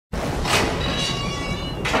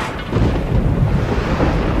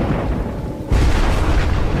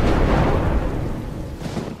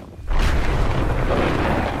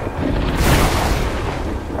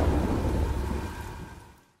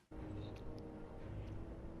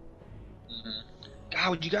God,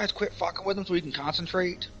 would you guys quit fucking with him so we can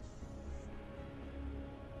concentrate?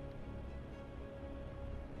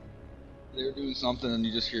 They're doing something and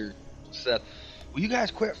you just hear Seth, will you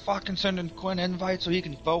guys quit fucking sending Quinn invites so he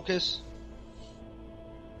can focus?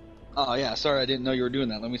 Oh yeah, sorry I didn't know you were doing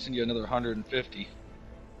that. Let me send you another 150.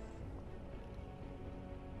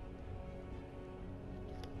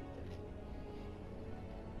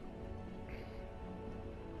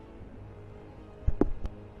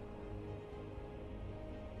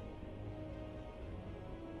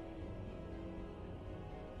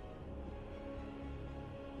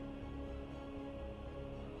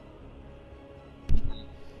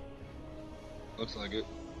 Looks like it.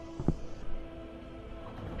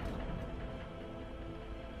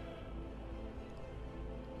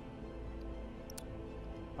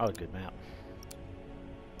 Oh, good map.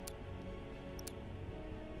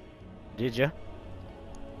 Did ya?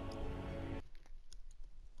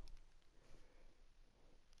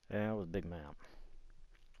 Yeah, it was a big map.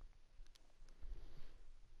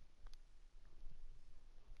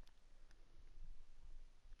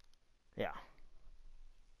 Yeah.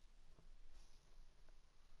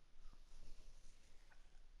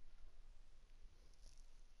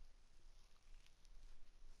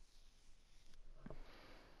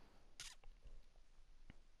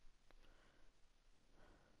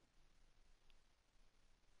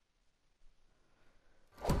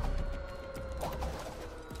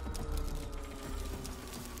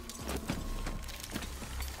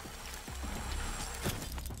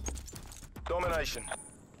 Domination.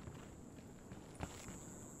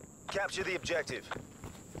 Capture the objective.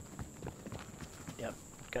 Yep.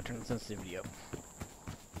 Got to turn the sensitivity up.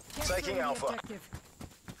 Taking Alpha.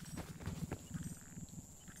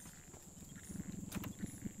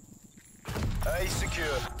 A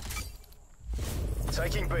secure.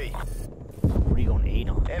 Taking B. What are you going 8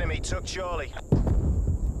 on? Enemy took Charlie.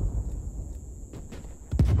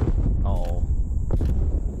 Oh.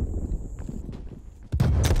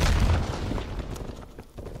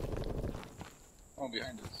 Oh,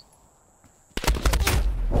 behind us.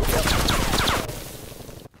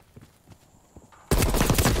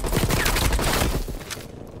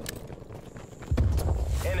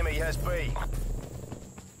 Enemy has B.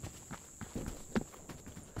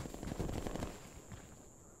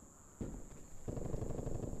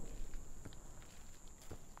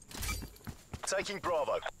 Taking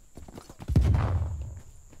Bravo.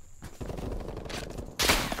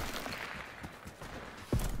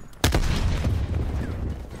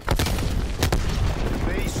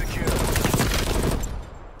 B secure.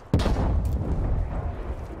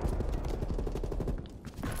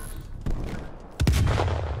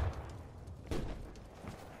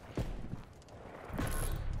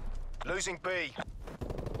 Losing B.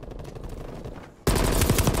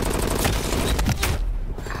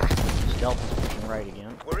 Delta's pushing right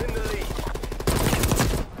again. We're in the lead.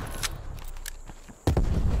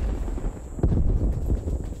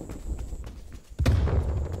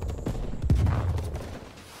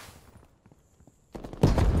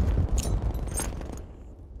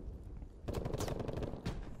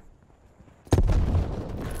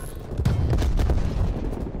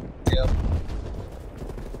 Yep.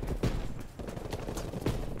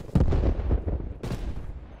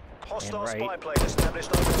 Hostile right. spy plane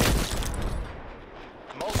established over.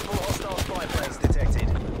 Multiple hostile spy planes detected.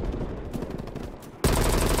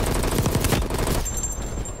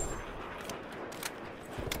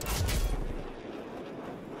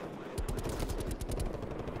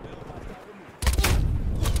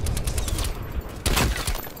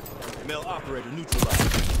 Male operator neutralized.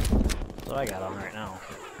 That's what I got on right now.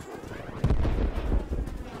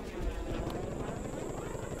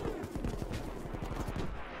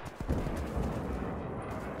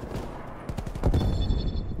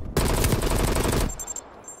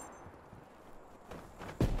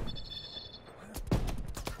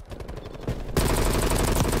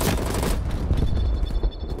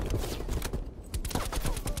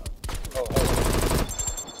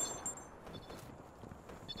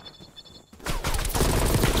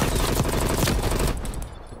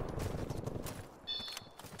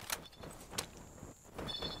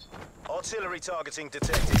 Artillery targeting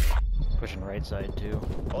detected. Pushing right side too.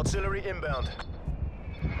 Artillery inbound.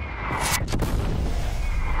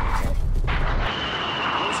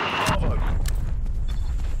 Losing Bravo.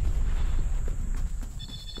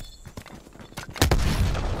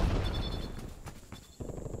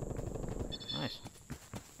 Nice.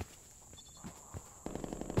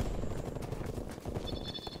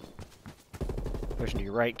 Pushing to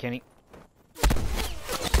your right, Kenny.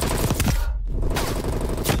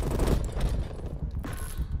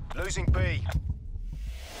 Losing B.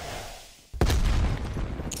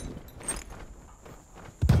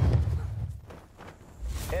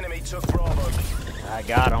 Enemy took Bravo. I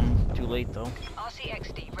got him. Too late though.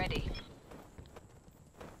 RCXD ready.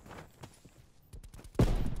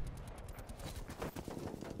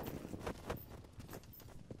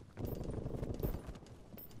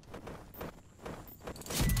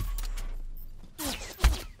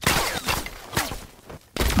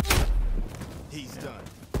 He's done.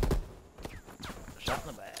 Shot in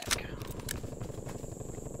the back.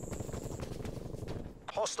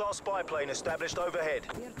 Hostile spy plane established overhead.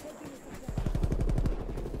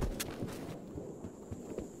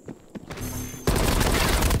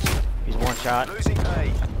 He's one shot. Losing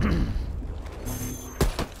A.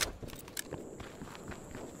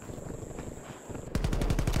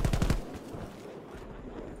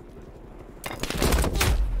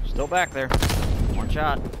 Still back there. One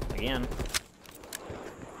shot. Again.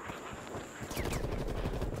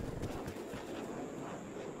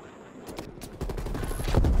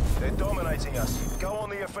 They're dominating us. Go on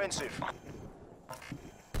the offensive.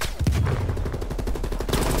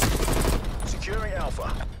 Securing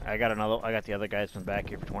Alpha. I got the other guy's been back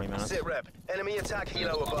here for 20 minutes. Sit rep. Enemy attack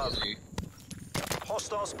helo above.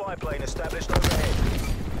 Hostile spy plane established overhead.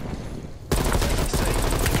 Taking C.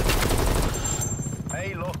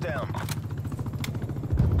 A lockdown.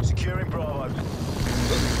 Securing Bravo.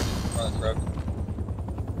 Run, truck.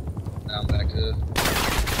 Now I'm back to.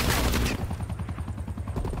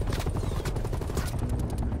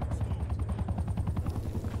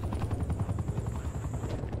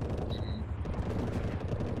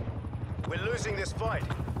 We're losing this fight.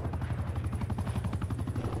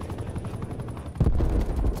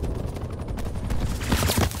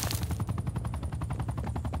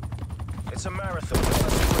 It's a marathon, not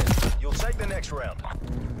a sprint. You'll take the next round.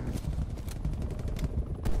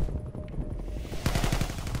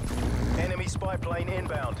 Enemy spy plane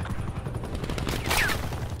inbound.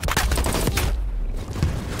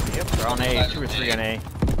 Yep, they're on A. 2 or 3 on A.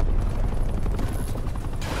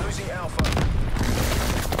 Losing Alpha.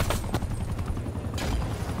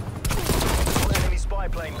 Enemy spy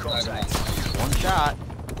plane contact. One shot.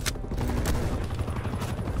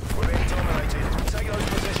 We're being dominated. Take those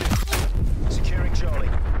positions. Securing Charlie.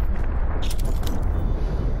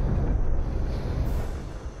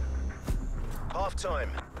 Half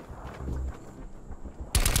time.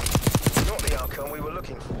 Not the outcome we were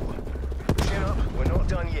looking for. Chin up, we're not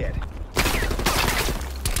done yet.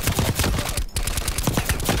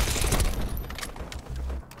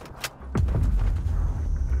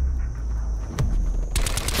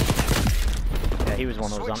 Yeah, he was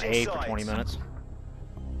one that was on A Switching for 20 sides. minutes.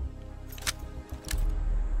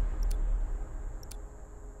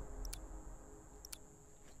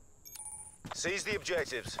 Seize the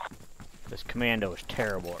objectives. This commando is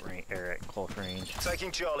terrible at close range.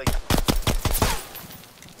 Taking Charlie.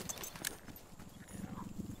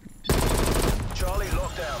 Charlie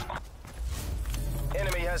locked down.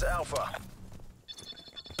 Enemy has Alpha.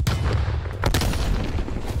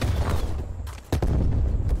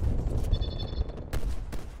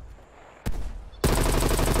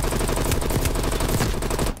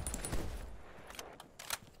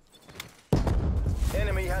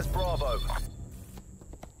 Enemy has Bravo.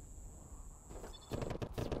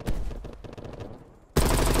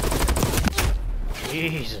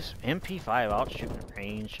 Jesus, MP5 out shooting at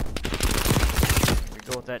range. We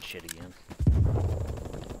go with that shit again.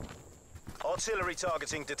 Artillery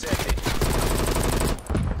targeting detected.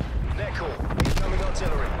 Net call. Incoming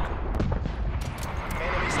artillery.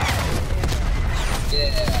 Enemies.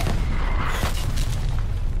 Yeah.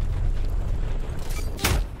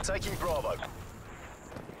 Taking Bravo.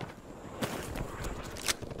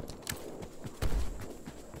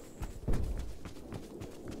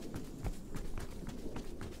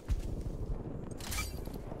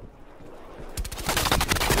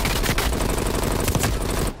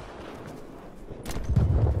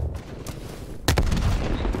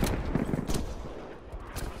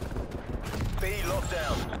 B locked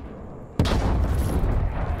down.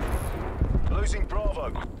 Losing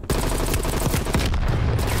Bravo.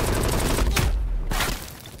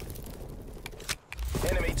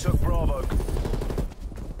 Enemy took Bravo.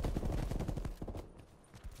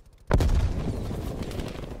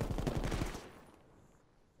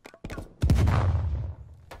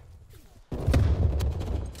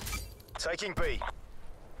 Taking B.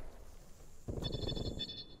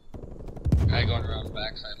 Guy going around the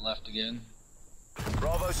backside left again.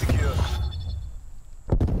 Bravo secure.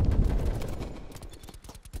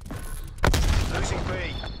 Losing B.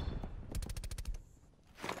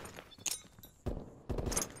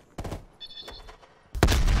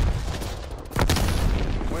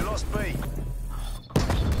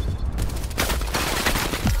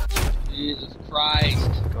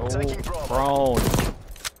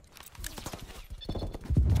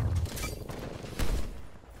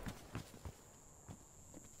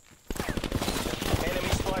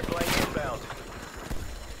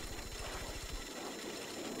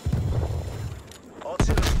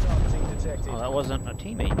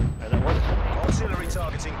 teammate. Or that was a teammate. Artillery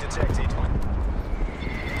targeting detected.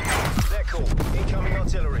 They're cool. Incoming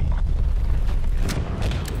artillery.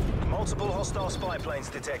 Multiple hostile spy planes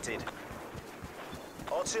detected.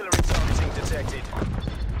 Artillery targeting detected.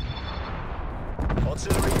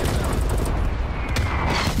 Artillery inbound.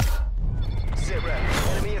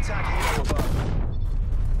 Sitrep. Enemy attack helo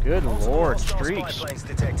above. Good Multiple lord, hostile streaks. spy planes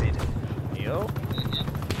detected. Yo.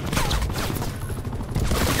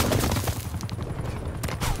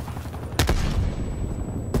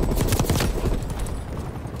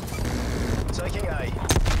 Taking A.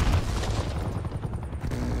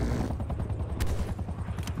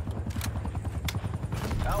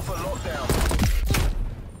 Alpha lockdown.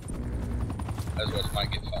 That's what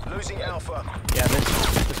might get fun. Losing Alpha. Yeah,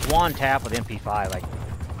 this one tap with MP5, like,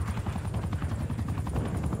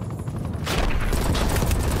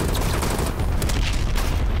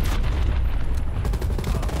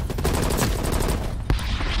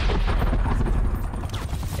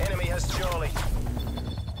 Enemy has Charlie.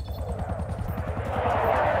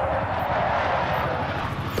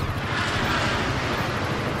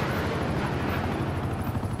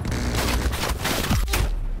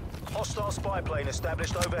 Hostile spy plane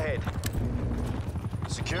established overhead.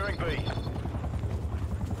 Securing B.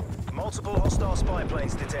 Multiple hostile spy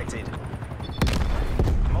planes detected.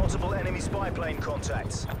 Multiple enemy spy plane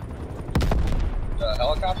contacts.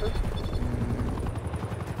 Helicopter?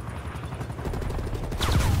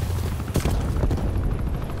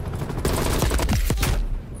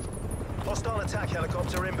 Hostile attack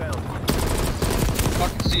helicopter inbound.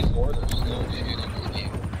 Fucking C4, they're still shooting this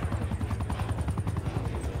game.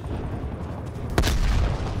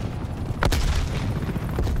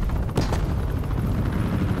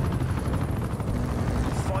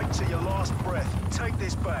 Fight to your last breath. Take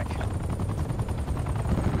this back.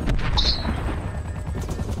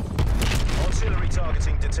 Artillery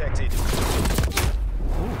targeting detected.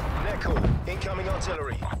 Nickel. Incoming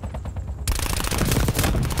artillery.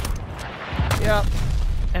 yeah.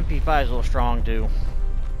 MP5 is a little strong too.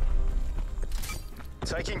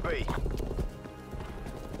 Taking B.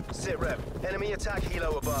 Sitrep. Enemy attack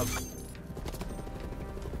helo above.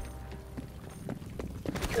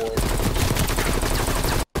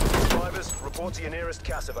 Drivers, report to your nearest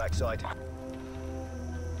Casevac site.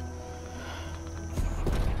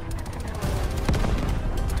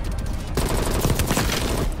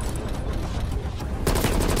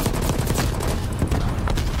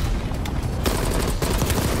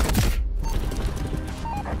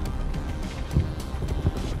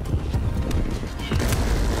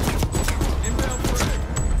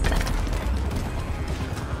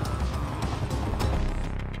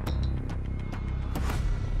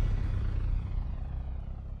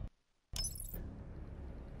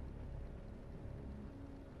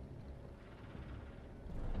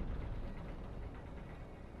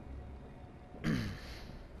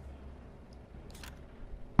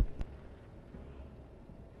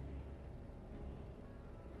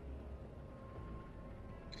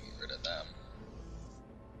 Get rid of them.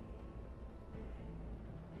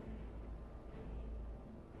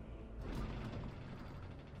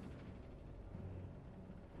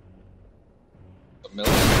 The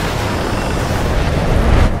military.